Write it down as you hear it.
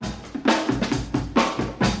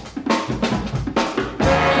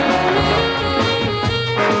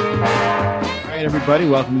right, everybody,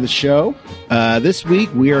 welcome to the show. This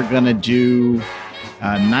week we are going to do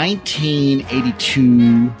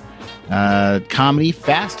 1982 comedy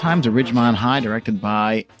Fast Times at Ridgemont High, directed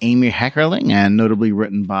by Amy Heckerling and notably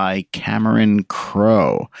written by Cameron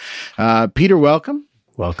Crowe. Peter, welcome.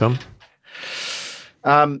 Welcome.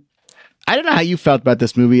 I don't know how you felt about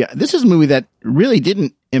this movie. This is a movie that really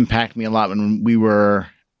didn't impact me a lot when we were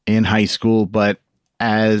in high school, but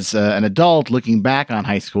as an adult looking back on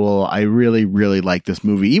high school, I really, really like this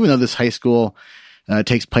movie. Even though this high school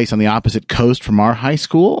takes place on the opposite coast from our high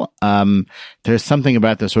school, there's something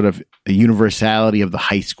about the sort of universality of the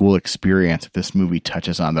high school experience that this movie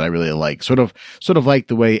touches on that I really like. Sort of like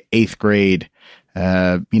the way eighth grade,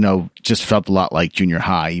 just felt a lot like junior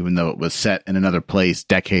high, even though it was set in another place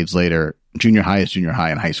decades later. Junior high is junior high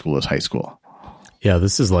and high school is high school. Yeah,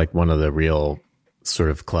 this is like one of the real sort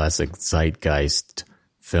of classic zeitgeist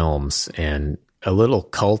films and a little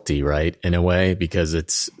culty, right, in a way, because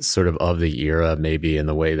it's sort of the era, maybe in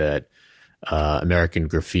the way that American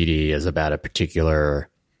Graffiti is about a particular,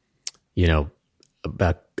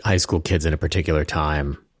 about high school kids in a particular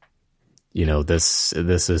time. This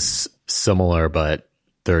is similar, but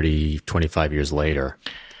 30, 25 years later.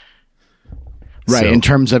 Right, So, in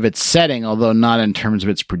terms of its setting, although not in terms of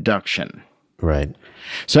its production. right.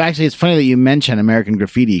 So actually, it's funny that you mention American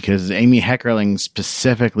Graffiti because Amy Heckerling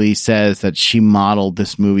specifically says that she modeled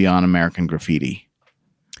this movie on American Graffiti.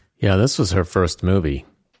 Yeah, this was her first movie.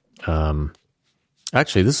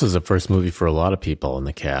 Actually, this was the first movie for a lot of people in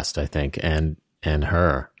the cast, I think, and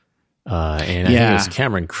her. And I think it was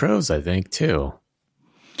Cameron Crowe's, I think, too.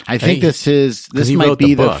 I think this he might wrote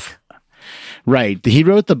be the book. Right. He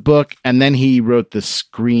wrote the book and then he wrote the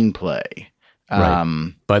screenplay.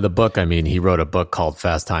 Right. By the book, I mean he wrote a book called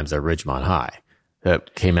Fast Times at Ridgemont High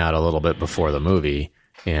that came out a little bit before the movie.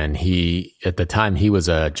 And at the time, he was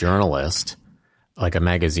a journalist, like a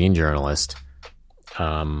magazine journalist.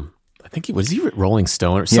 I think he was Rolling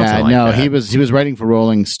Stone or something like that. he was writing for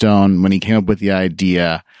Rolling Stone when he came up with the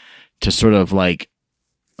idea to sort of like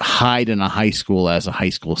hide in a high school as a high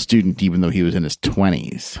school student, even though he was in his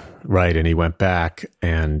 20s. Right. And he went back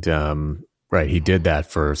and, he did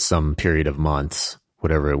that for some period of months,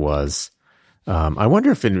 whatever it was. I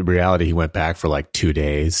wonder if in reality he went back for like 2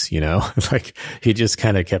 days, like he just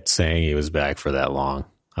kind of kept saying he was back for that long.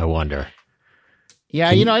 I wonder. Yeah,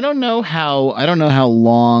 I don't know how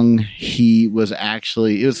long he was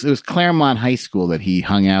actually. It was Claremont High School that he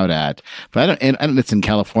hung out at, but I don't. It's in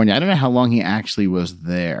California. I don't know how long he actually was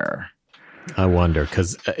there. I wonder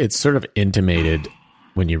because it's sort of intimated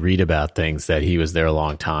when you read about things that he was there a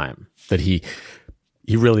long time. That he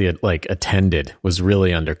really attended, was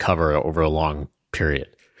really undercover over a long period,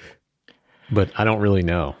 but I don't really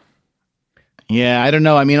know. Yeah, I don't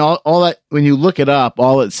know. I mean, all that when you look it up,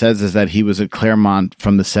 all it says is that he was at Claremont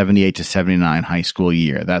from the 78 to 79 high school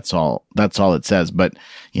year. That's all it says. But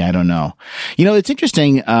yeah, I don't know. It's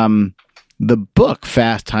interesting. The book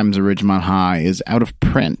Fast Times at Ridgemont High is out of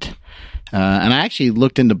print. And I actually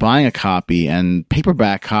looked into buying a copy, and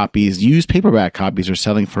used paperback copies are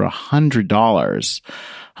selling for $100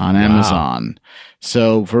 on Amazon.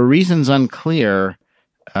 So for reasons unclear,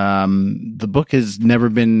 the book has never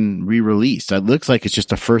been re-released. It looks like it's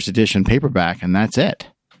just a first edition paperback, and that's it.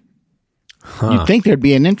 Huh. You'd think there'd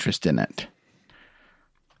be an interest in it.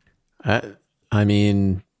 I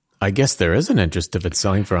mean, I guess there is an interest if it's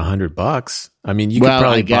selling for $100. I mean, you could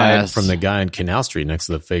probably buy it from the guy on Canal Street next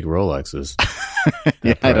to the fake Rolexes.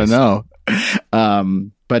 Yeah, I don't know.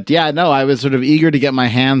 But yeah, no, I was sort of eager to get my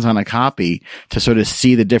hands on a copy to sort of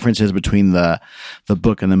see the differences between the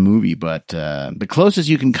book and the movie. But the closest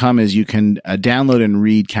you can come is you can download and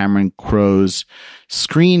read Cameron Crowe's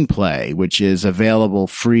screenplay, which is available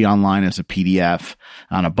free online as a PDF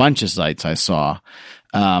on a bunch of sites I saw.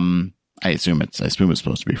 I assume it's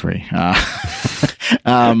supposed to be free. But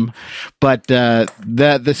the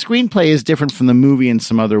screenplay is different from the movie in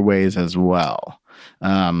some other ways as well.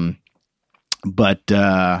 But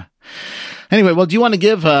anyway, well, do you want to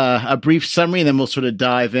give a brief summary and then we'll sort of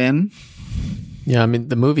dive in? Yeah, I mean,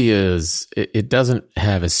 the movie it doesn't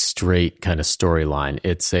have a straight kind of storyline.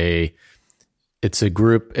 It's a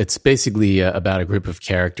group. It's basically about a group of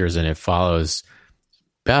characters, and it follows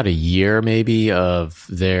about a year, maybe about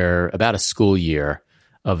a school year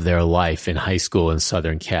of their life in high school in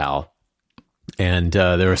Southern Cal. And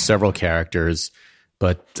there are several characters,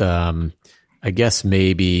 but I guess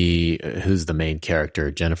maybe who's the main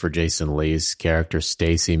character? Jennifer Jason Leigh's character,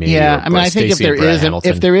 Stacy, maybe. Yeah, I mean, I think Stacey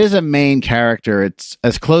if there is a main character, it's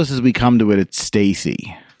as close as we come to it. It's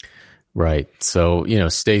Stacy. Right. So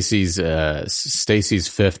Stacy's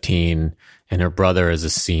 15, and her brother is a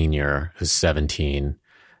senior who's 17,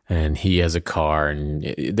 and he has a car. And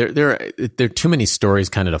there are too many stories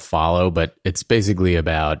kind of to follow, but it's basically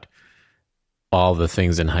about all the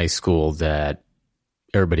things in high school that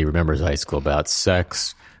everybody remembers high school about: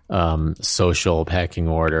 sex, social pecking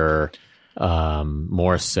order,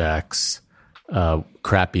 more sex,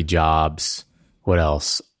 crappy jobs. What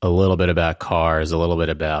else? A little bit about cars, a little bit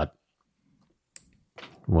about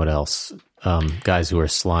what else? Guys who are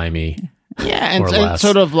slimy. Yeah, and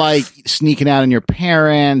sort of like sneaking out on your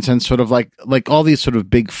parents, and sort of like all these sort of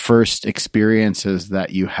big first experiences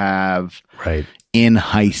that you have right in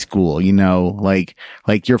high school, like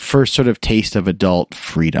your first sort of taste of adult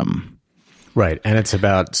freedom. Right. And it's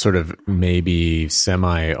about sort of maybe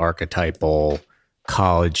semi-archetypal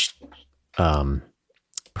college high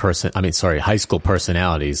school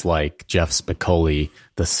personalities like Jeff Spicoli,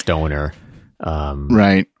 the stoner.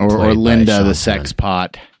 Right. Or Linda, the sex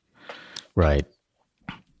pot. Right.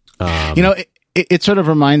 It sort of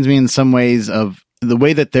reminds me in some ways of the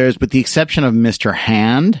way that with the exception of Mr.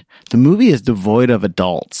 Hand, the movie is devoid of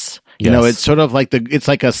adults. It's sort of like it's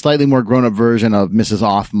like a slightly more grown up version of Mrs.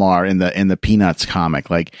 Othmar in the Peanuts comic.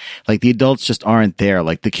 Like the adults just aren't there.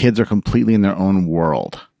 Like the kids are completely in their own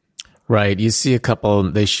world. Right. You see a couple,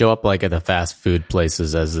 they show up like at the fast food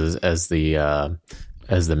places as the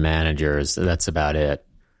managers. That's about it.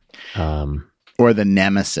 Or the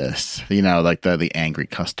nemesis, like the angry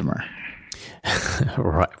customer.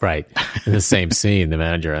 Right. In the same scene, the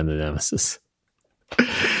manager and the nemesis.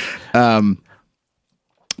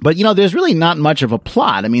 But, there's really not much of a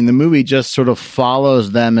plot. I mean, the movie just sort of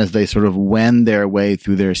follows them as they sort of wend their way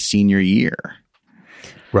through their senior year.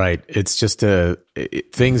 Right. It's just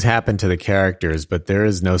things happen to the characters, but there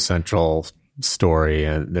is no central story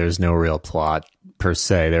and there's no real plot per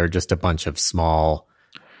se. There are just a bunch of small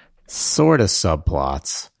sort of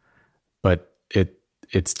subplots, but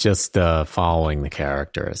it's just following the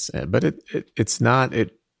characters. But it's not,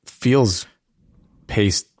 it feels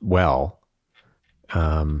paced well.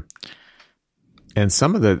 And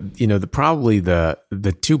some of probably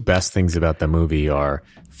the two best things about the movie are,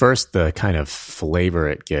 first, the kind of flavor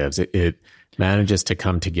it gives. It manages to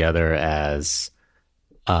come together as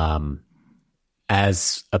a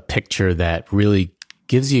picture that really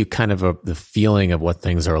gives you kind of the feeling of what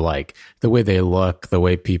things are like, the way they look, the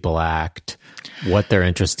way people act, what they're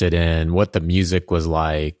interested in, what the music was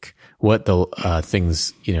like, what the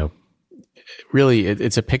things, really,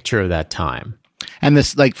 it's a picture of that time. And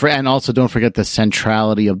and also don't forget the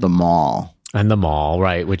centrality of the mall. And the mall,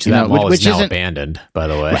 right? Which mall is now abandoned, by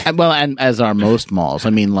the way. Well, and as are most malls. I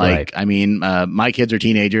mean, right. My kids are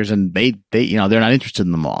teenagers, and they they're not interested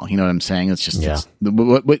in the mall. You know what I'm saying? It's just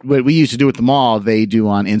what we used to do at the mall, they do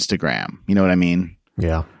on Instagram. You know what I mean?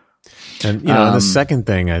 Yeah. And and the second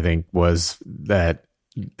thing I think was that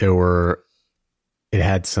it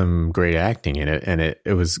had some great acting in it, and it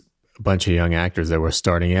was a bunch of young actors that were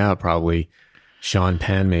starting out, probably. Sean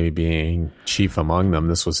Penn maybe being chief among them.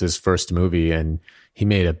 This was his first movie, and he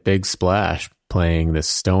made a big splash playing this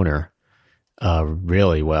stoner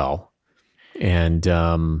really well. And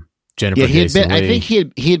Jennifer Jason Leigh, I think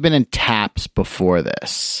he had been in Taps before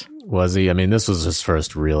this. Was he? I mean, this was his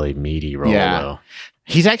first really meaty role, though.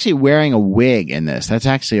 He's actually wearing a wig in this. That's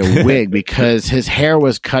actually a wig because his hair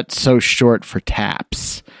was cut so short for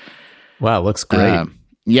Taps. Wow, it looks great.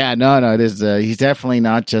 Yeah, no, it is. He's definitely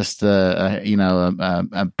not just a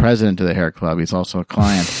president of the hair club. He's also a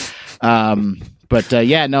client. I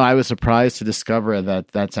was surprised to discover that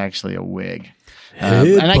that's actually a wig.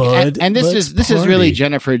 This is really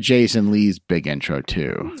Jennifer Jason Leigh's big intro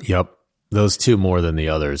too. Yep, those two more than the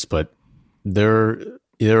others, but there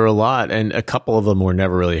are a lot, and a couple of them were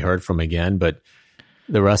never really heard from again, but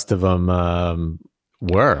the rest of them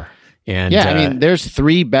were. And there's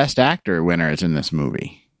 3 Best Actor winners in this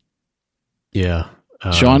movie. Yeah.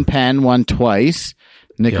 Sean Penn won twice.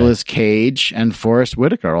 Nicolas Cage and Forrest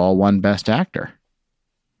Whitaker all won Best Actor.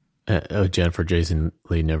 Jennifer Jason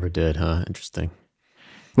Leigh never did, huh? Interesting.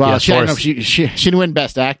 Well, she didn't win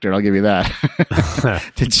Best Actor. I'll give you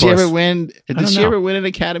that. Did she ever win? Did she ever win an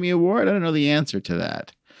Academy Award? I don't know the answer to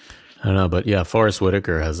that. I don't know, but Forrest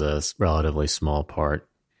Whitaker has a relatively small part.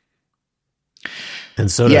 And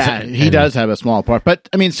so does he does have a small part, but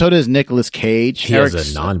I mean, so does Nicolas Cage. He has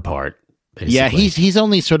a non-part. Basically. Yeah, he's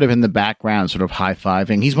only sort of in the background, sort of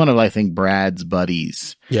high-fiving. He's one of, I think, Brad's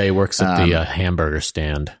buddies. Yeah, he works at the hamburger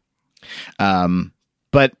stand.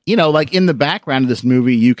 But like in the background of this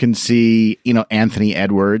movie, you can see Anthony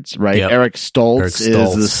Edwards, right? Yep. Eric Stoltz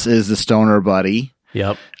is the stoner buddy.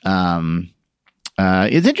 Yep.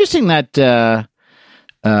 It's interesting that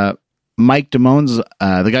Mike Damone's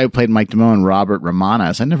the guy who played Mike Damone, Robert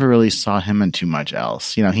Romanus. I never really saw him in too much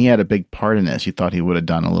else. You know, he had a big part in this. You thought he would have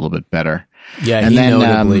done a little bit better. Yeah, and he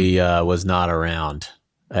notably was not around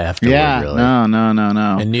afterward. Yeah, really.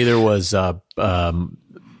 No. And neither was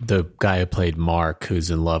the guy who played Mark, who's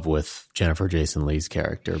in love with Jennifer Jason Leigh's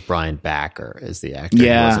character. Brian Backer is the actor.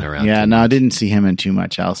 Yeah, he wasn't around. Yeah, no, I didn't see him in too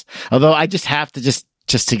much else. Although I just have to just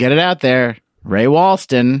to get it out there, Ray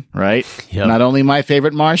Walston, right? Yep. Not only my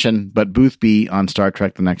favorite Martian, but Boothby on Star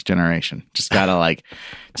Trek: The Next Generation. Just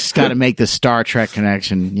gotta make the Star Trek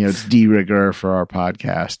connection. You know, it's de rigueur for our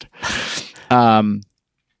podcast.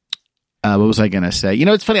 What was I going to say? You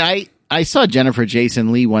know, it's funny. I saw Jennifer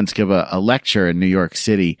Jason Leigh once give a lecture in New York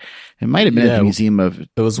City. It might have been at the Museum of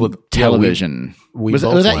Television. Was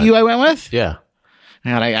that you I went with? Yeah.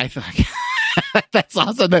 God, I thought that's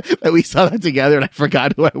awesome that we saw that together, and I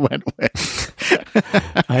forgot who I went with.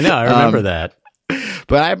 I know. I remember that.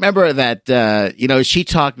 But I remember that, she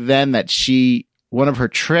talked then that one of her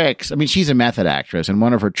tricks, I mean, she's a method actress, and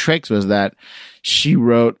one of her tricks was that she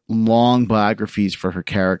wrote long biographies for her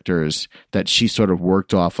characters that she sort of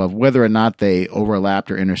worked off of, whether or not they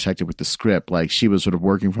overlapped or intersected with the script. Like, she was sort of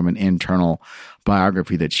working from an internal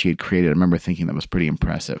biography that she had created. I remember thinking that was pretty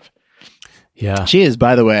impressive. Yeah. She is,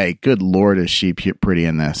 by the way, good Lord, is she pretty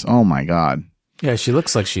in this. Oh, my God. Yeah, she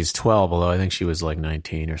looks like she's 12, although I think she was like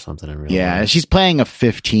 19 or something in real life. She's playing a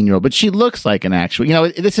 15-year-old, but she looks like an actual,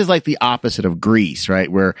 this is like the opposite of Grease,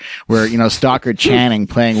 right? Where Stockard Channing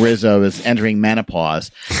playing Rizzo is entering menopause,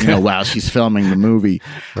 while she's filming the movie.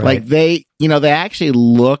 Right. Like they actually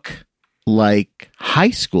look like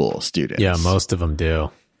high school students. Yeah, most of them do.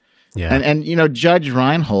 Yeah. And Judge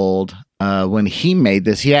Reinhold, when he made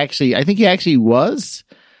this, I think he actually was,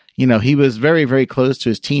 he was very, very close to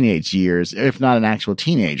his teenage years, if not an actual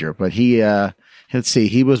teenager. But he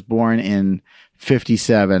was born in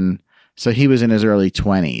 1957, so he was in his early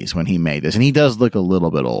 20s when he made this, and he does look a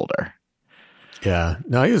little bit older. Yeah,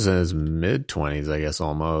 no, he was in his mid-20s, I guess,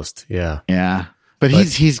 almost. Yeah, yeah. But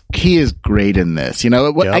he is great in this.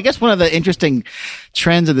 Yep. I guess one of the interesting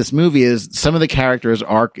trends of this movie is some of the characters'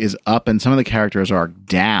 arc is up and some of the characters' arc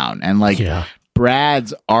down, and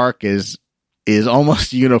Brad's arc is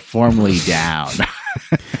almost uniformly down.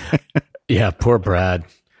 Yeah, poor Brad.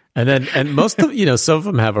 And most of some of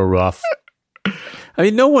them have a rough. I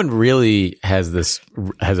mean, no one really has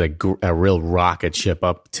a real rocket ship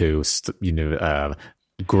up to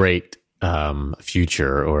great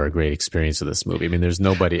future or a great experience of this movie. I mean, there's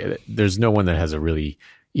no one that has a really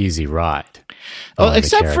easy ride. Well,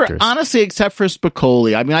 except for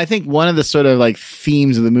Spicoli. I mean, I think one of the sort of like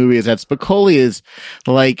themes of the movie is that Spicoli is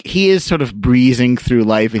like, he is sort of breezing through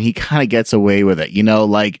life and he kind of gets away with it,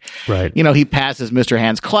 right. He passes Mr.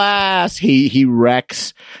 Hand's class, he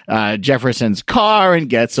wrecks Jefferson's car and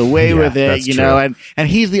gets away with it, true. and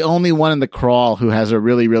he's the only one in the crawl who has a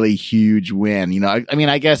really, really huge win.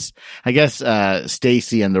 I guess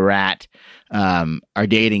Stacy and the Rat are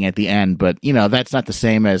dating at the end, but that's not the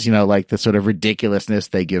same as like the sort of ridiculousness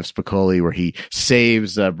they give Spicoli, where he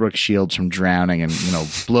saves Brooke Shields from drowning and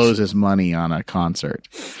blows his money on a concert.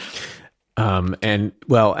 And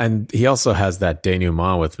he also has that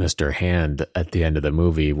denouement with Mr. Hand at the end of the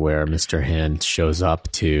movie, where Mr. Hand shows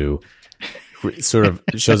up to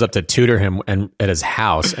tutor him at his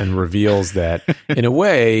house and reveals that in a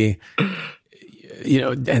way,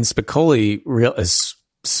 and Spicoli is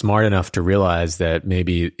smart enough to realize that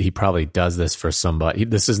maybe he probably does this for somebody.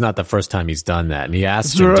 This is not the first time he's done that. And he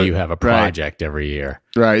asks him, do you have a project every year?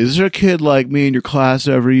 Right. Is there a kid like me in your class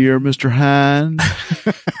every year, Mr. Hand?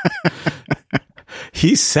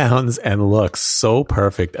 He sounds and looks so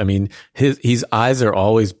perfect. I mean, his eyes are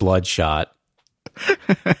always bloodshot.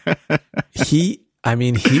 He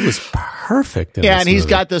was perfect in this and he's movie.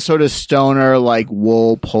 got this sort of stoner, like,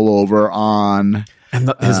 wool pullover on. And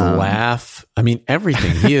his laugh, I mean,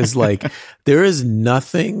 everything. He is like, there is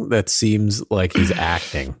nothing that seems like he's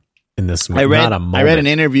acting in this movie. Not a moment. I read an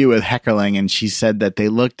interview with Heckerling, and she said that they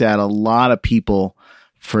looked at a lot of people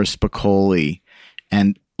for Spicoli,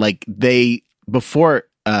 and like before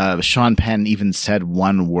Sean Penn even said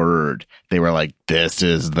one word, they were like, this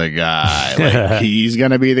is the guy. Like, he's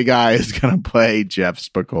going to be the guy who's going to play Jeff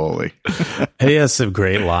Spicoli. He has some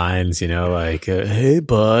great lines, like, hey,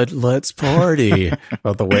 bud, let's party.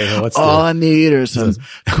 About the way I need are some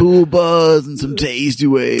cool buzz and some tasty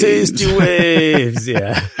waves. Tasty waves,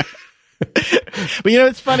 yeah. But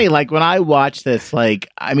it's funny, like when I watch this, like,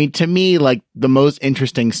 I mean, to me, like the most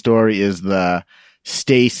interesting story is the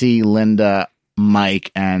Stacy, Linda,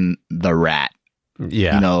 Mike, and the Rat.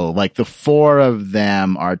 Yeah. Like the four of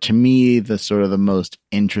them are, to me, the sort of the most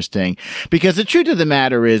interesting, because the truth of the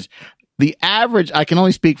matter is the average, I can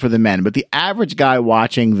only speak for the men, but the average guy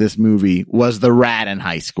watching this movie was the rat in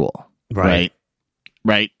high school. Right.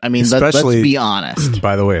 I mean, let's be honest.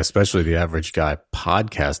 By the way, especially the average guy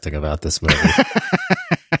podcasting about this movie.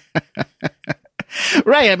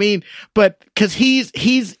 Right. I mean, but because he's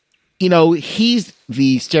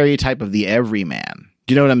the stereotype of the everyman.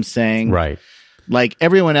 Do you know what I'm saying? Right. Like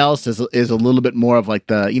everyone else is a little bit more of like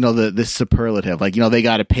the superlative. Like, they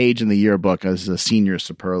got a page in the yearbook as a senior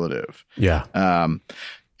superlative. Yeah.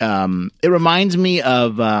 It reminds me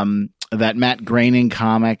of that Matt Groening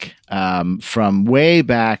comic from way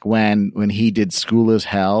back when he did School is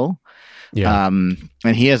Hell. Yeah. And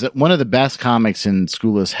he has one of the best comics in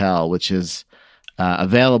School is Hell, which is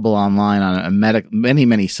available online on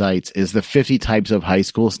many sites, is the 50 Types of High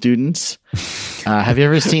School Students. Have you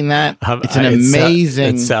ever seen that? It's an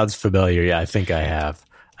amazing. It sounds familiar. Yeah, I think I have.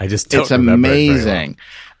 I just don't it's remember amazing.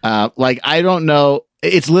 Like, I don't know.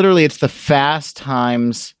 It's the Fast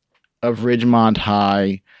Times of Ridgemont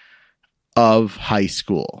High of high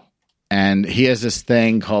school. And he has this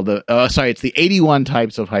thing called it's the 81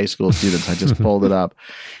 Types of High School Students. I just pulled it up.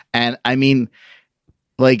 And I mean,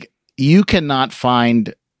 like, you cannot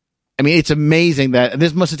find, it's amazing that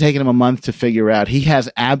this must have taken him a month to figure out. He has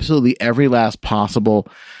absolutely every last possible,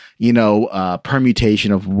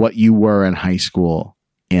 permutation of what you were in high school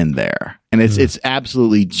in there. And it's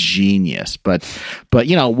absolutely genius. But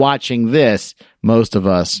watching this, most of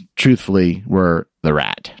us truthfully were the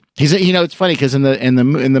rat. He's, it's funny because in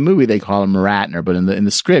the movie they call him Ratner, but in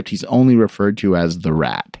the script he's only referred to as the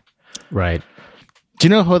rat. Right. Do you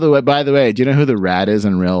know who the rat is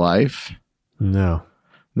in real life? No.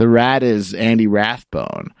 The rat is Andy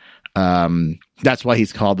Rathbone. That's why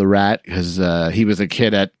he's called the rat, because he was a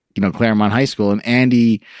kid at Claremont High School, and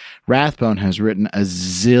Andy Rathbone has written a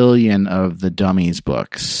zillion of the Dummies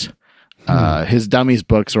books. His Dummies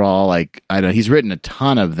books are all like, I don't know, he's written a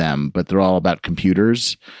ton of them, but they're all about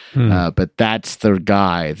computers. But that's the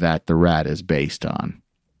guy that the rat is based on.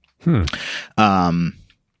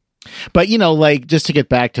 But like, just to get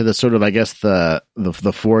back to the sort of, I guess, the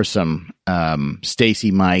foursome,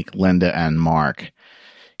 Stacy, Mike, Linda, and Mark,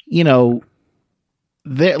 they're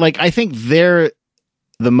like, I think they're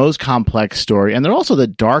the most complex story, and they're also the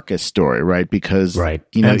darkest story, right? Because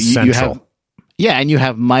you have and you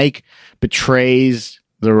have Mike betrays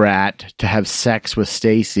the rat to have sex with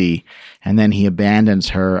Stacy, and then he abandons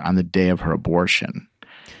her on the day of her abortion.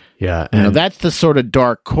 Yeah, that's the sort of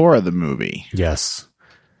dark core of the movie. Yes.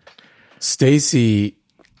 Stacy's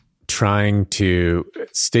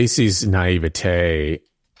naivete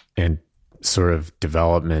and sort of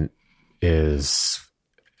development it's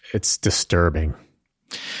disturbing.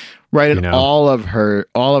 Right. And all of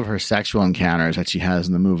her sexual encounters that she has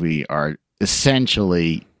in the movie are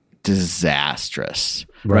essentially disastrous.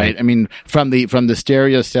 Right. I mean, from the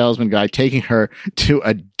stereo salesman guy taking her to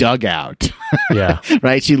a dugout. Yeah.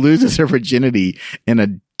 Right. She loses her virginity in a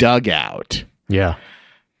dugout. Yeah.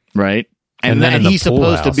 Right. And then he's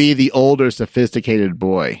supposed to be the older, sophisticated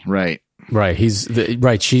boy. Right. Right.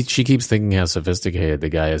 She keeps thinking how sophisticated the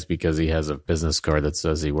guy is because he has a business card that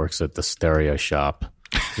says he works at the stereo shop,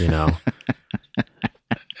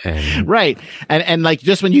 And right. And like,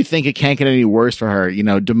 just when you think it can't get any worse for her,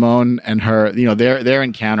 Damone and her, their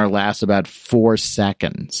encounter lasts about 4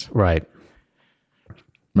 seconds. Right.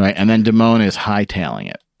 Right. And then Damone is hightailing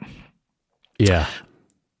it. Yeah.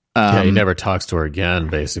 He never talks to her again,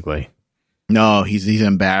 basically. No, he's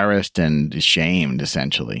embarrassed and ashamed,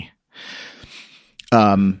 essentially.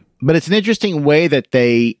 But it's an interesting way that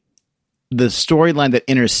the storyline that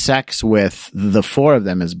intersects with the four of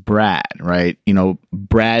them is Brad, right?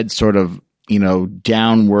 Brad's sort of,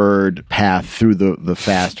 downward path through the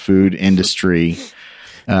fast food industry.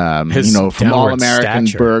 From All American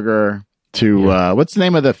Burger to what's the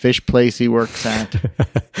name of the fish place he works at?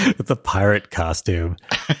 The pirate costume.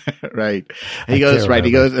 Right. He goes,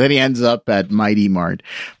 then he ends up at Mighty Mart.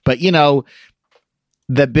 But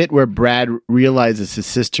the bit where Brad realizes his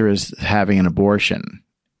sister is having an abortion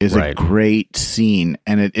is a great scene.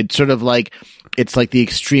 And it's sort of like, it's like the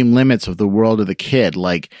extreme limits of the world of the kid.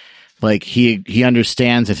 Like he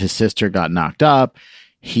understands that his sister got knocked up.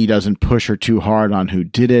 He doesn't push her too hard on who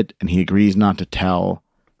did it, and he agrees not to tell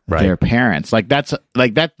their parents. Like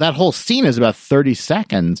that whole scene is about 30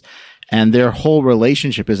 seconds, and their whole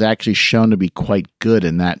relationship is actually shown to be quite good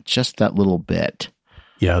in that little bit.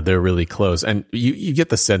 Yeah, they're really close. And you get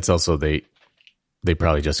the sense also they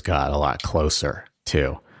probably just got a lot closer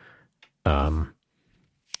too.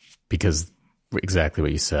 Because exactly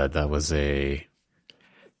what you said, that was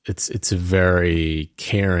it's a very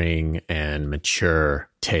caring and mature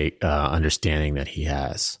understanding that he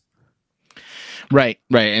has. Right.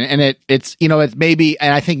 And it's, you know, it's maybe,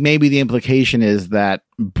 and I think maybe the implication is that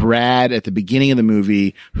Brad at the beginning of the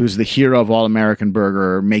movie, who's the hero of All American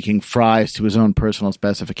Burger, making fries to his own personal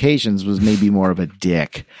specifications, was maybe more of a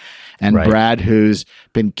dick. And Right. Brad, who's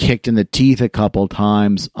been kicked in the teeth a couple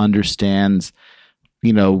times, understands,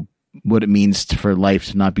 you know, what it means for life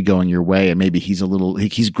to not be going your way. And maybe he's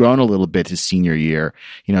grown a little bit his senior year,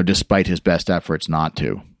 you know, despite his best efforts not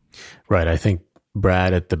to. Right. I think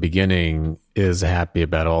Brad at the beginning is happy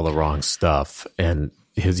about all the wrong stuff, and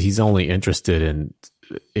he's only interested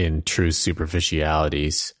in true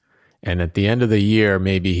superficialities. And at the end of the year,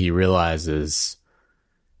 maybe he realizes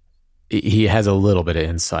he has a little bit of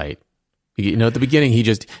insight. You know, at the beginning,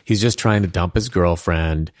 he's just trying to dump his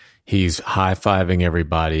girlfriend. He's high-fiving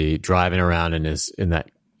everybody, driving around in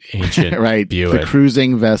that ancient Right. Buick. The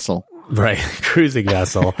cruising vessel. Right, cruising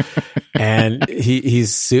vessel, and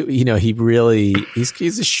he's a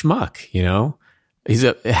schmuck, you know, he's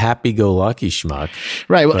a happy-go-lucky schmuck,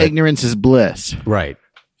 Right. Well, ignorance is bliss. right,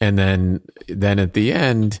 and then at the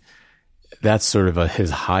end, that's sort of his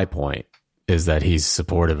high point, is that he's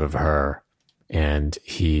supportive of her, and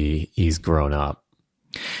he's grown up.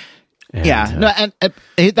 And,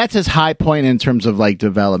 and that's his high point in terms of like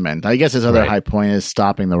development. I guess his other Right. high point is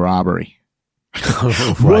stopping the robbery.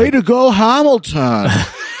 right. Way to go, Hamilton.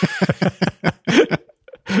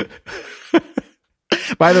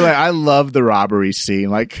 By the way, I love the robbery scene,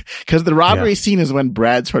 like, because the robbery scene is when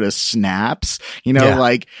Brad sort of snaps, you know,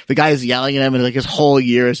 like the guy's yelling at him and like his whole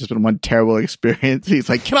year has just been one terrible experience. He's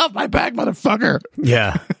like, get off my back, motherfucker.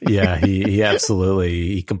 Yeah. He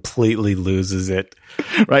absolutely, he completely loses it.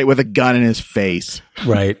 Right. With a gun in his face.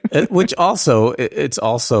 Right. Which also, it's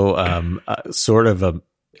also sort of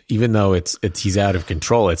even though it's he's out of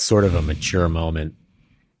control, it's sort of a mature moment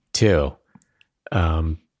too.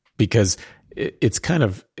 Because it's kind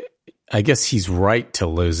of, I guess he's right to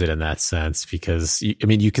lose it in that sense, because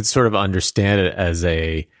you can sort of understand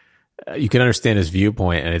it you can understand his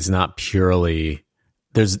viewpoint, and it's not purely,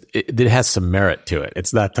 it has some merit to it.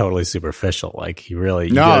 It's not totally superficial. Like he really,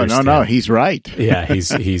 no, he's right. Yeah,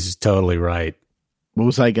 he's totally right. What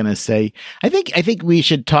was I going to say? I think we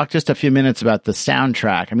should talk just a few minutes about the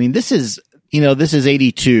soundtrack. I mean, this is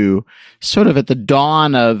 82, sort of at the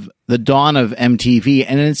dawn of MTV.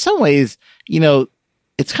 And in some ways, you know,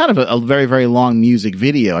 it's kind of a very, very long music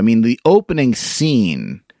video. I mean, the opening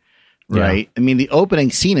scene, right? Yeah. I mean, the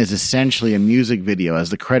opening scene is essentially a music video. As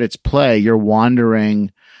the credits play, you're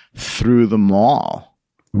wandering through the mall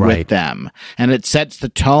with them. And it sets the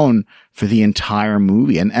tone for the entire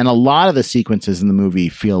movie. And a lot of the sequences in the movie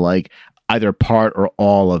feel like either part or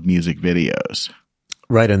all of music videos.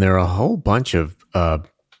 Right. And there are a whole bunch of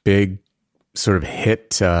big sort of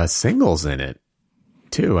hit singles in it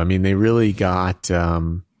too. I mean, they really got, We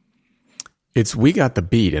Got the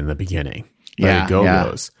Beat in the beginning. Yeah.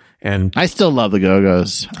 Go-Go's. And I still love the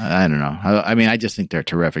Go-Go's. I don't know. I mean, I just think they're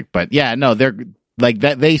terrific, but yeah, no, they're like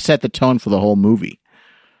that. They set the tone for the whole movie.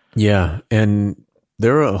 Yeah. And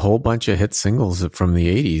there are a whole bunch of hit singles from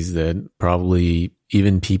the 80s that probably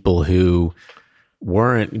even people who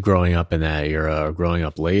weren't growing up in that era or growing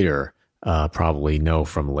up later probably know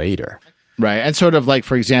from later. Right. And sort of like,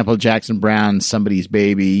 for example, Jackson Browne's Somebody's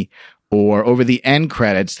Baby, or over the end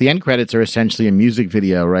credits. The end credits are essentially a music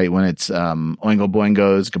video, right? When it's Oingo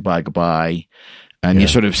Boingo's Goodbye, Goodbye. And you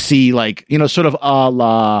sort of see like, you know, sort of a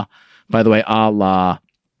la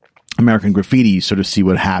American Graffiti, you sort of see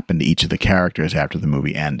what happened to each of the characters after the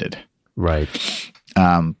movie ended. Right.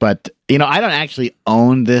 But, you know, I don't actually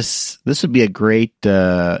own this. This would be a great,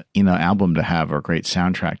 album to have, or a great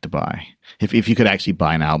soundtrack to buy. If you could actually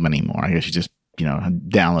buy an album anymore, I guess you just, you know,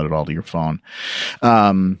 download it all to your phone.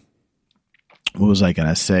 What was I going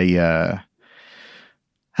to say? I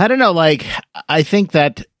don't know. Like, I think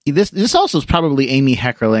that this also is probably Amy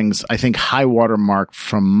Heckerling's, I think, high water mark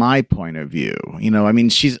from my point of view. You know, I mean,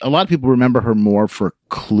 a lot of people remember her more for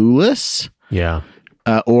Clueless. Yeah.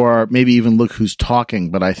 Or maybe even Look Who's Talking.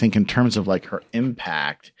 But I think in terms of like her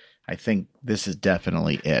impact, I think this is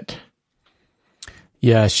definitely it.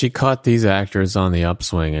 Yeah, she caught these actors on the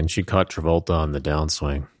upswing, and she caught Travolta on the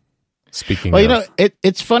downswing. Speaking you know,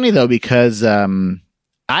 it's funny though, because I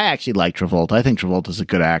actually like Travolta. I think Travolta's a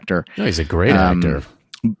good actor. No, he's a great actor.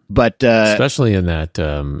 But especially in that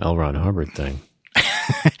L. Ron Hubbard thing.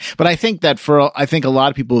 But I think that I think a lot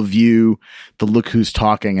of people view the Look Who's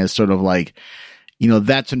Talking as sort of like, you know,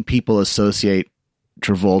 that's when people associate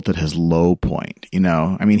Travolta at his low point.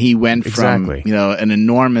 I mean, he went from an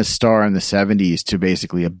enormous star in the 70s to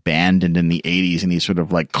basically abandoned in the 80s, and he sort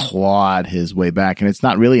of like clawed his way back. And it's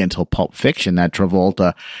not really until Pulp Fiction that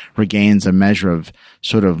Travolta regains a measure of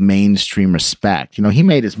sort of mainstream respect. He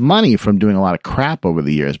made his money from doing a lot of crap over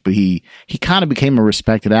the years, but he kind of became a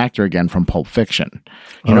respected actor again from Pulp Fiction.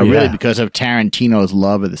 Really because of Tarantino's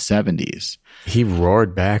love of the 70s. He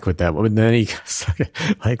roared back with that, and then he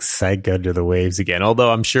like sank under the waves again.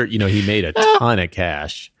 Although I'm sure he made a ton of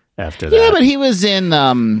cash after that. Yeah, but he was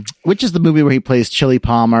in which is the movie where he plays Chili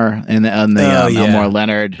Palmer in the Elmore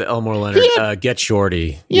Leonard. The Elmore Leonard, Get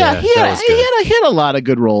Shorty. Yeah, he had a lot of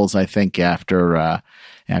good roles, I think, after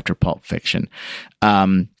Pulp Fiction.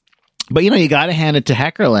 But you got to hand it to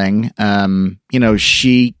Heckerling.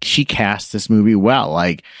 She cast this movie well.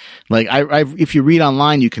 Like if you read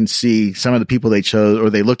online, you can see some of the people they chose or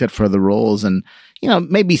they looked at for the roles, and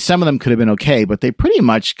maybe some of them could have been okay, but they pretty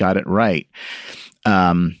much got it right.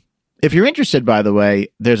 If you're interested, by the way,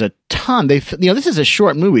 there's a ton. This is a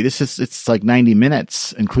short movie. It's like 90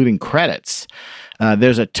 minutes, including credits.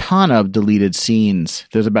 There's a ton of deleted scenes.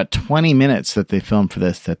 There's about 20 minutes that they filmed for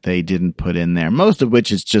this that they didn't put in there. Most of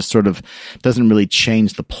which is just sort of doesn't really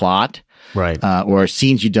change the plot, right? Or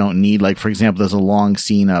scenes you don't need. Like for example, there's a long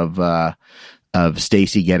scene of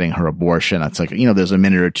Stacy getting her abortion. It's like there's a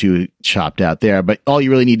minute or two chopped out there, but all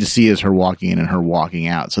you really need to see is her walking in and her walking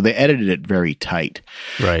out. So they edited it very tight,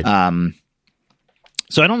 right?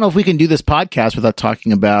 So I don't know if we can do this podcast without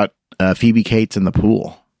talking about Phoebe Cates in the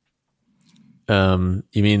pool. You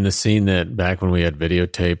mean the scene that back when we had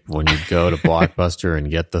videotape, when you go to Blockbuster and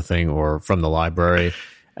get the thing, or from the library,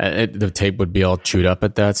 the tape would be all chewed up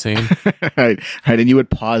at that scene, right? And you would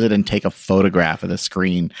pause it and take a photograph of the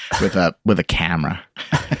screen with a camera.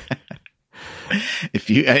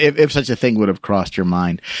 if such a thing would have crossed your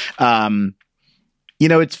mind,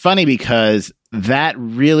 it's funny because that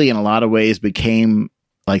really, in a lot of ways, became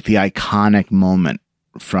like the iconic moment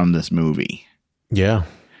from this movie. Yeah.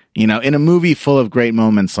 In a movie full of great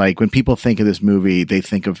moments, like when people think of this movie, they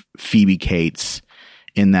think of Phoebe Cates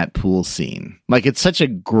in that pool scene. Like it's such a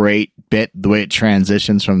great bit, the way it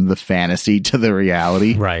transitions from the fantasy to the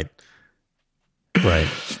reality. Right.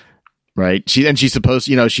 She's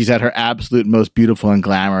supposed, she's at her absolute most beautiful and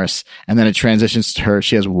glamorous, and then it transitions to her.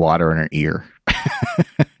 She has water in her ear.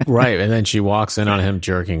 Right. And then she walks in on him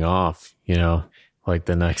jerking off, like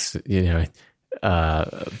the next,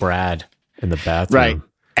 Brad in the bathroom. Right.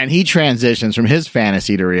 And he transitions from his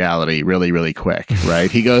fantasy to reality really, really quick, right?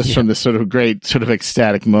 He goes from this sort of great, sort of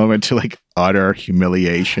ecstatic moment to like utter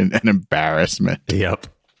humiliation and embarrassment. Yep.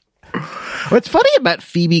 What's funny about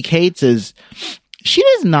Phoebe Cates is she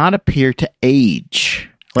does not appear to age.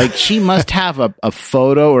 Like she must have a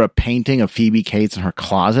photo or a painting of Phoebe Cates in her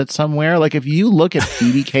closet somewhere. Like if you look at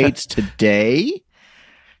Phoebe Cates today,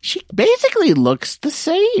 she basically looks the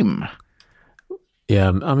same. Yeah,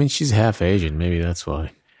 I mean, she's half Asian. Maybe that's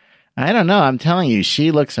why. I don't know. I'm telling you,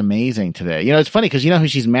 she looks amazing today. It's funny because you know who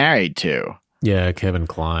she's married to? Yeah, Kevin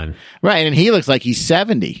Kline. Right, and he looks like he's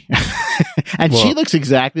 70. And she looks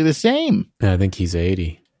exactly the same. Yeah, I think he's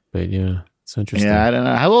 80. But yeah, it's interesting. Yeah, I don't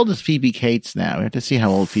know. How old is Phoebe Cates now? We have to see how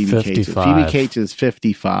old Phoebe 55. Cates is. Phoebe Cates is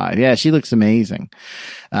 55. Yeah, she looks amazing.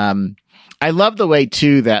 I love the way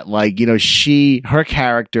too that her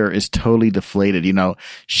character is totally deflated.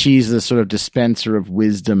 She's the sort of dispenser of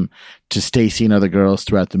wisdom to Stacy and other girls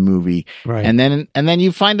throughout the movie. Right. And then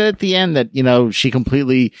you find out at the end that, she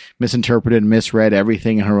completely misinterpreted and misread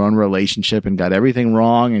everything in her own relationship and got everything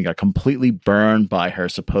wrong and got completely burned by her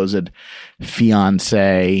supposed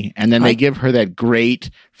fiance. And then they give her that great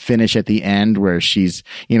finish at the end where she's,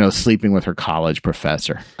 sleeping with her college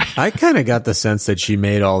professor. I kind of got the sense that she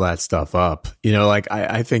made all that stuff up.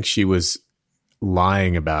 I think she was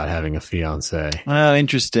lying about having a fiance. Oh,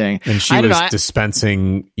 interesting. And she was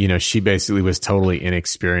dispensing, she basically was totally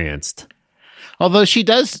inexperienced. Although she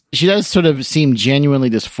does sort of seem genuinely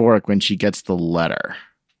dysphoric when she gets the letter.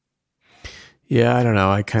 Yeah, I don't know.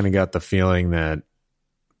 I kind of got the feeling that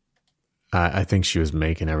I think she was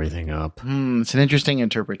making everything up. It's an interesting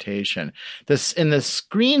interpretation. In the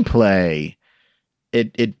screenplay,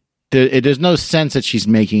 there's no sense that she's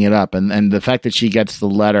making it up, and the fact that she gets the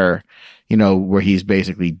letter, where he's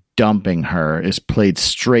basically dumping her, is played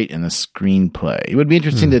straight in the screenplay. It would be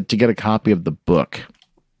interesting to get a copy of the book.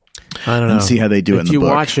 I don't know. And see how they do it in the book. If you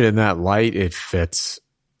watch it in that light, it fits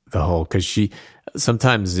the whole, because she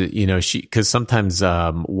sometimes,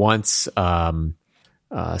 once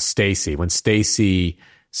Stacy, when Stacy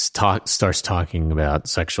starts talking about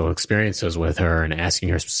sexual experiences with her and asking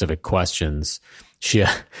her specific questions, she,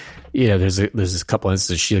 there's a couple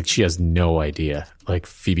instances she has no idea. Like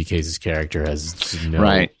Phoebe Cates' character has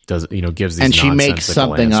no doesn't gives these, and she makes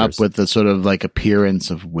something answers up with the sort of like appearance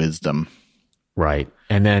of wisdom. Right.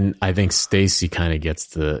 And then I think Stacy kind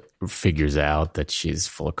of figures out that she's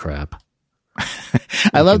full of crap.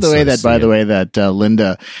 I love the way that, by the way, that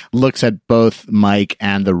Linda looks at both Mike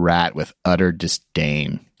and the rat with utter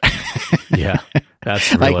disdain. Yeah,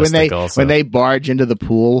 that's like realistic when they barge into the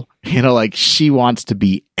pool, like she wants to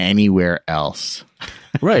be anywhere else.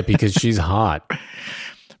 Right, because she's hot.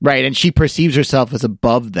 Right, and she perceives herself as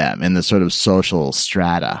above them in the sort of social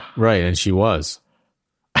strata. Right, and she was.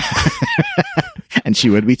 And she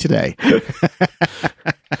would be today.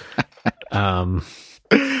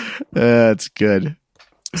 That's good.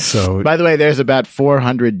 So, by the way, there's about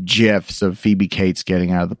 400 GIFs of Phoebe Cates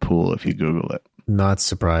getting out of the pool if you Google it. Not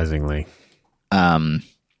surprisingly. What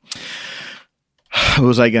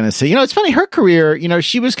was I going to say? It's funny. Her career,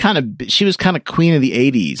 she was kind of queen of the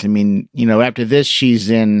 80s. I mean, after this, she's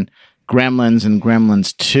in Gremlins and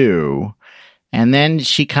Gremlins 2. And then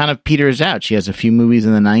she kind of peters out. She has a few movies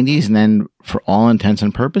in the 90s, and then for all intents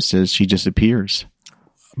and purposes, she disappears.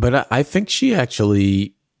 But I think she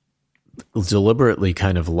actually deliberately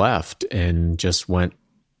kind of left and just went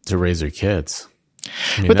to raise her kids.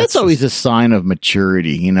 I mean, but that's always a sign of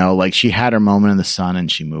maturity, like she had her moment in the sun and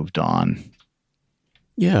she moved on.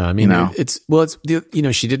 Yeah, I mean, it's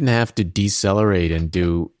she didn't have to decelerate and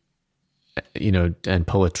do, and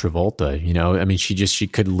pull a Travolta, I mean, she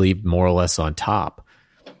could leave more or less on top.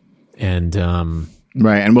 And,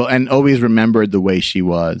 right. And always remembered the way she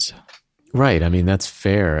was. Right. I mean, that's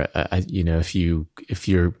fair. If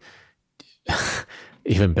you're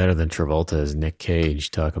even better than Travolta is Nick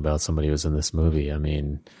Cage, talk about somebody who was in this movie. I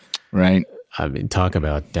mean, right. I mean, talk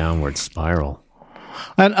about downward spiral.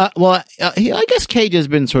 And I guess Cage has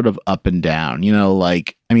been sort of up and down.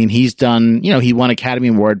 He's done. He won Academy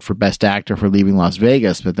Award for Best Actor for Leaving Las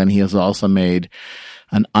Vegas, but then he has also made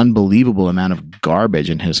an unbelievable amount of garbage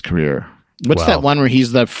in his career. What's that one where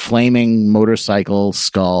he's the flaming motorcycle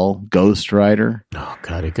skull ghost rider? Oh,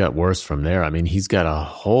 God, it got worse from there. I mean, he's got a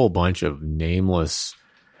whole bunch of nameless,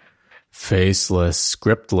 faceless,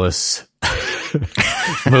 scriptless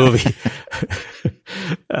movie,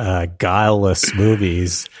 guileless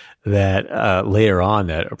movies that later on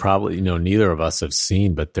that are probably, neither of us have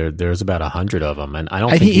seen, but there's about 100 of them. And I don't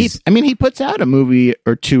think he puts out a movie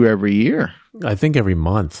or two every year. I think every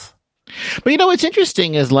month. But what's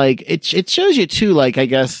interesting is like it shows you too. Like I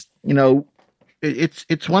guess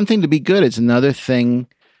it's one thing to be good; it's another thing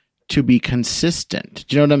to be consistent.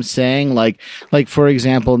 Do you know what I'm saying? Like for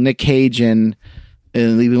example, Nick Cage in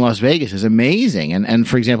Leaving Las Vegas is amazing, and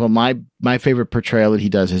for example, my favorite portrayal that he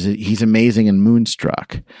does is he's amazing in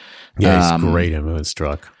Moonstruck. Yeah, he's great in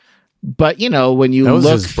Moonstruck. But when you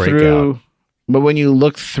look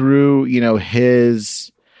through,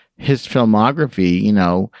 his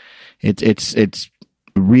filmography, It's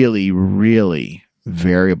really, really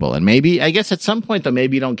variable. And maybe, I guess at some point though,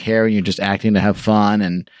 maybe you don't care and you're just acting to have fun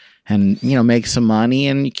and make some money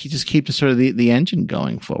and you just keep the engine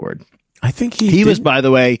going forward. I think he was, by the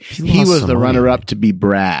way, he was the runner-up to be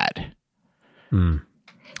Brad.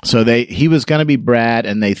 So he was going to be Brad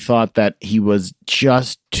and they thought that he was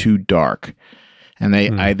just too dark. And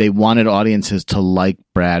they wanted audiences to like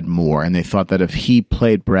Brad more. And they thought that if he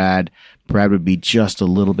played Brad would be just a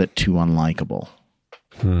little bit too unlikable.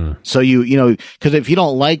 So because if you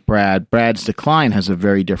don't like Brad's decline has a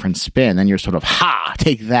very different spin. Then you're sort of,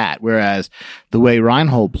 take that. Whereas the way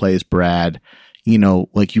Reinhold plays Brad,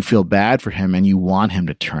 like you feel bad for him and you want him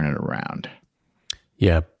to turn it around.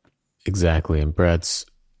 Yeah, exactly. And Brad's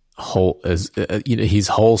he's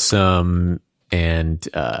wholesome. And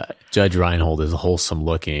Judge Reinhold is wholesome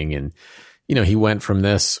looking, and he went from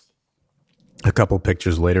this a couple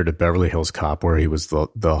pictures later to Beverly Hills Cop, where he was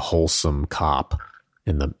the wholesome cop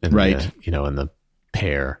in the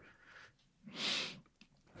pair.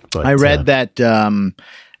 But I read that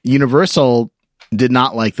Universal did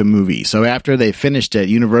not like the movie, so after they finished it,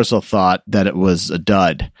 Universal thought that it was a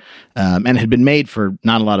dud, and it had been made for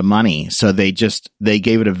not a lot of money, so they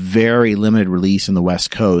gave it a very limited release in the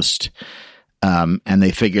West Coast. And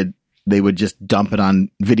they figured they would just dump it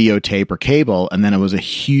on videotape or cable, and then it was a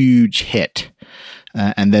huge hit.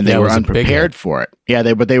 And then they were unprepared for it.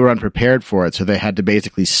 Yeah, but they were unprepared for it, so they had to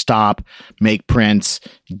basically stop, make prints,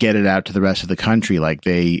 get it out to the rest of the country.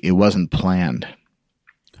 It wasn't planned.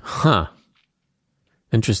 Huh.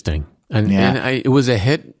 Interesting. And it was a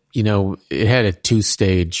hit. It had a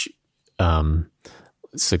 2-stage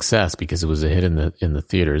success because it was a hit in the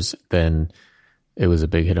theaters. Then it was a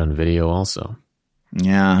big hit on video also.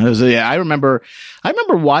 Yeah, I remember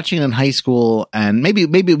watching it in high school, and maybe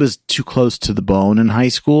it was too close to the bone in high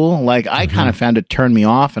school. Like I kind of found it turned me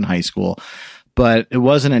off in high school, but it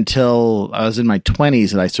wasn't until I was in my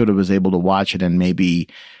 20s that I sort of was able to watch it and maybe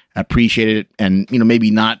appreciate it, and maybe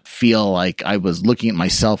not feel like I was looking at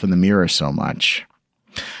myself in the mirror so much.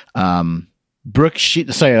 Jodie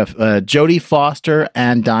Foster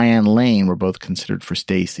and Diane Lane were both considered for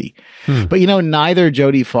Stacy, but neither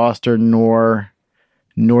Jodie Foster nor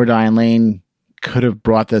Diane Lane could have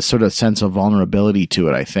brought this sort of sense of vulnerability to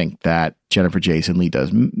it. I think that Jennifer Jason Leigh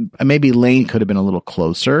does. Maybe Lane could have been a little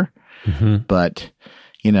closer, but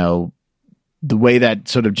the way that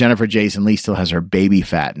sort of Jennifer Jason Leigh still has her baby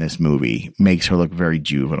fat in this movie makes her look very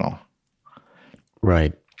juvenile.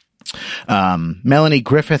 Right. Melanie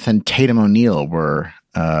Griffith and Tatum O'Neal were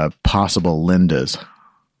possible Lindas.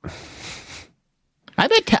 I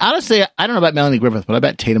bet, honestly, I don't know about Melanie Griffith, but I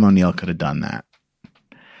bet Tatum O'Neal could have done that.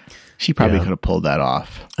 She probably could have pulled that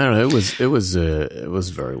off. I don't know. It was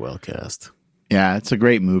very well cast. Yeah, it's a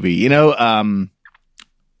great movie.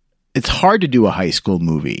 It's hard to do a high school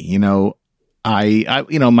movie. I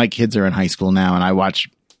my kids are in high school now, and I watch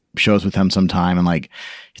shows with them sometime, and like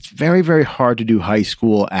it's very, very hard to do high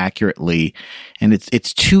school accurately, and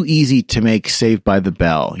it's too easy to make Saved by the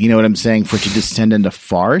Bell. You know what I'm saying? For it to descend into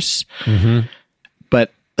farce.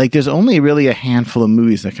 But like, there's only really a handful of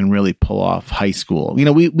movies that can really pull off high school.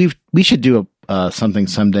 We should do something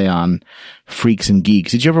someday on Freaks and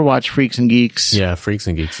Geeks. Did you ever watch Freaks and Geeks? Yeah, Freaks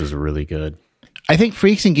and Geeks is really good. I think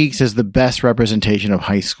Freaks and Geeks is the best representation of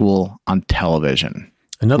high school on television.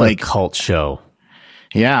 Another cult show.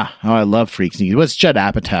 Yeah. Oh, I love Freaks and Geeks. Well, it's Judd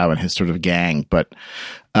Apatow and his sort of gang, but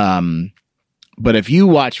if you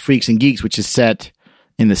watch Freaks and Geeks, which is set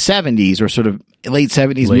in the 70s or sort of late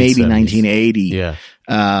 70s, maybe 70s. 1980. Yeah.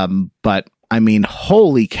 But I mean,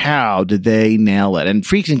 holy cow, did they nail it? And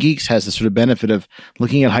Freaks and Geeks has the sort of benefit of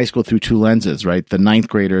looking at high school through two lenses, right? The 9th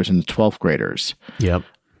graders and the 12th graders. Yep.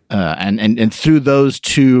 And through those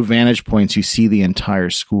two vantage points, you see the entire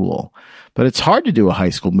school. But it's hard to do a high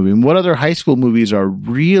school movie. And what other high school movies are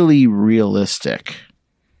really realistic?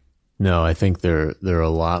 No, I think there are a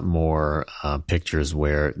lot more pictures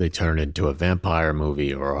where they turn into a vampire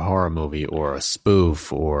movie or a horror movie or a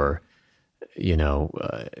spoof, or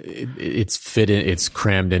it's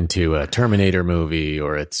crammed into a Terminator movie,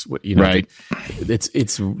 or it's right.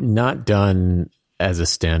 It's not done as a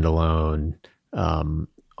standalone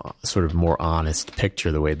sort of more honest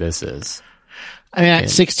picture the way this is. I mean,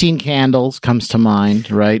 16 Candles comes to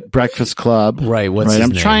mind, right? Breakfast Club. Right. What's his I'm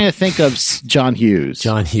name? trying to think of John Hughes.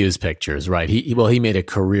 John Hughes Pictures, right. He made a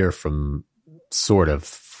career from sort of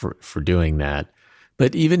for doing that.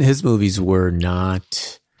 But even his movies were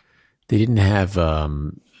not, they didn't have,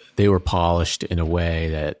 they were polished in a way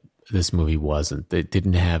that this movie wasn't. They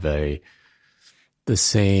didn't have the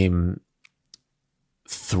same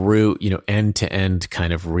through, end to end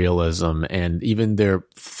kind of realism, and even the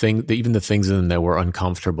things in them that were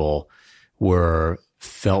uncomfortable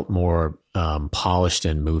felt more polished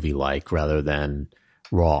and movie like rather than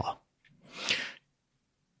raw.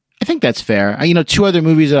 I think that's fair. Two other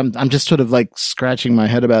movies that I'm just sort of like scratching my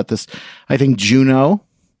head about this. I think Juno.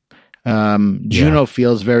 Juno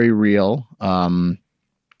feels very real. And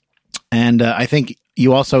I think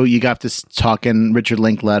you got this talking Richard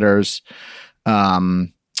Linklater's.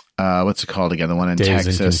 What's it called again? The one in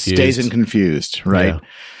Texas. Dazed and Confused, right?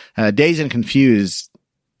 Yeah. Dazed and Confused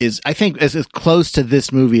is, I think, as close to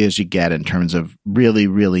this movie as you get in terms of really,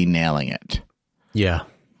 really nailing it. Yeah.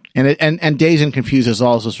 And Dazed and Confused is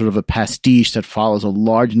also sort of a pastiche that follows a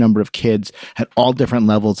large number of kids at all different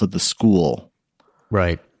levels of the school.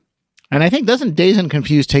 Right. And I think, doesn't Dazed and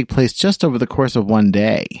Confused take place just over the course of one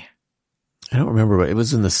day? I don't remember, but it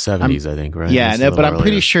was in the 70s, I think, right? Yeah, but I'm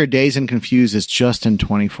pretty sure Dazed and Confused is just in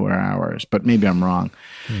 24 hours, but maybe I'm wrong.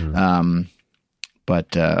 Juno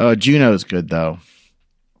is good, though.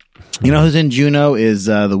 You know who's in Juno is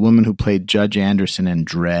the woman who played Judge Anderson in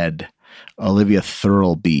Dredd, Olivia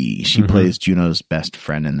Thirlby. She plays Juno's best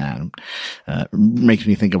friend in that. Makes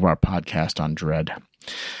me think of our podcast on Dredd.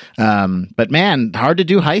 But man, hard to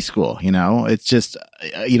do high school, it's just,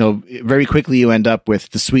 very quickly you end up with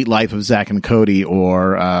The Sweet Life of Zack and Cody,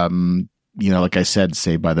 or, like I said,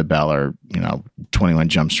 Saved by the Bell, or, 21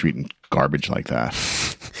 Jump Street and garbage like that.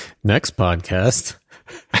 Next podcast.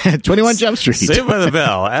 21 Jump Street. Saved by the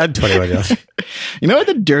Bell. Add 21 Jump Street. You know what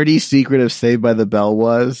the dirty secret of Saved by the Bell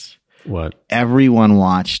was? What? Everyone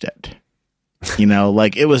watched it.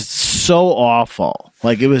 It was so awful.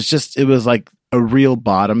 It was like a real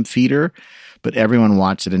bottom feeder, but everyone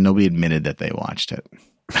watched it and nobody admitted that they watched it.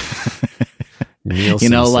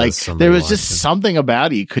 Nielsen like says somebody there was watched just it. something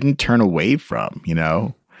about it you couldn't turn away from,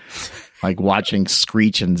 like watching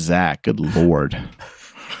Screech and Zach. Good Lord.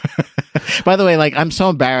 By the way, like, I'm so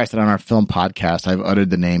embarrassed that on our film podcast, I've uttered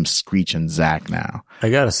the name Screech and Zach now. I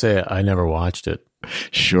gotta say, I never watched it.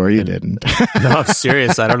 Sure you didn't. No, I'm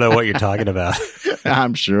serious. I don't know what you're talking about.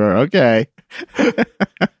 I'm sure. Okay.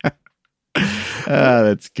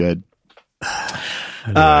 That's good.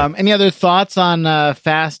 Anyway. Any other thoughts on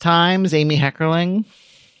Fast Times, Amy Heckerling?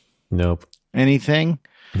 Nope. Anything?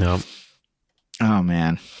 Nope. Oh,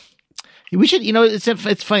 man. We should,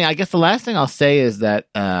 it's funny. I guess the last thing I'll say is that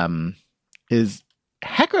is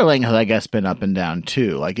Heckerling has, I guess, been up and down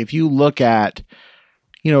too. Like, if you look at,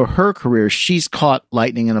 her career, she's caught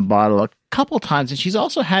lightning in a bottle a couple times, and she's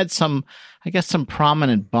also had some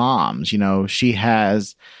prominent bombs. She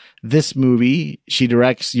has this movie. She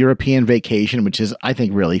directs European Vacation, which is, I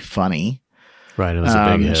think, really funny. Right. It was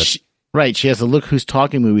a big hit. Right. She has the Look Who's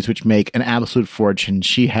Talking movies, which make an absolute fortune.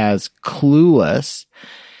 She has Clueless.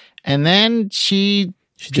 And then she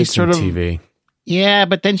did some TV. Yeah,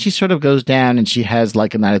 but then she sort of goes down and she has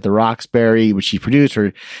like A Night at the Roxbury, which she produced,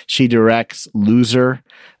 or she directs Loser,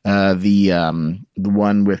 the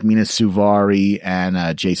one with Mina Suvari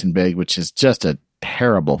and Jason Bigg, which is just a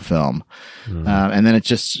terrible film. And then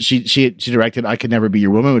she directed I Could Never Be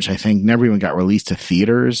Your Woman, which I think never even got released to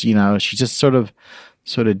theaters. She just sort of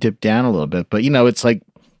dipped down a little bit. But it's like,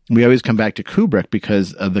 we always come back to Kubrick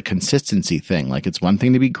because of the consistency thing. Like, it's one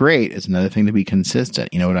thing to be great, it's another thing to be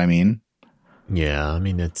consistent. You know what I mean? Yeah, I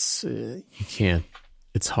mean, it's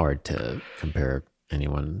it's hard to compare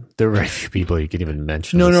anyone. There are very few people you can even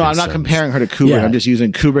mention. No, I'm not comparing her to Kubrick. Yeah. I'm just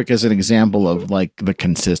using Kubrick as an example of like the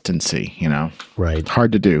consistency. Right?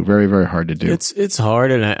 Hard to do. Very, very hard to do. It's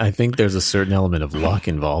hard, and I think there's a certain element of luck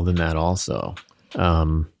involved in that also.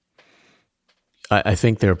 I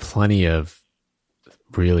think there are plenty of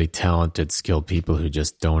really talented, skilled people who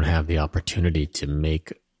just don't have the opportunity to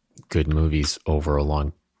make good movies over a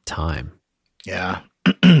long time. Yeah.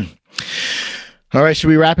 All right. Should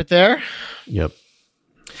we wrap it there? Yep.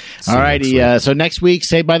 All righty. So next week,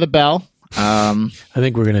 Saved by the Bell. I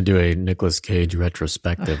think we're going to do a Nicolas Cage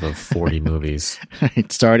retrospective of 40 movies.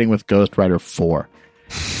 Starting with Ghost Rider 4.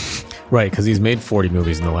 Right, because he's made 40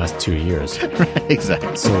 movies in the last 2 years. Right,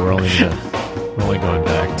 exactly. So we're only going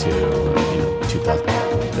back to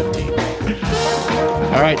 2015.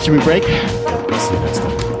 All right. Should we break? Yep, see you next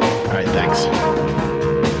time.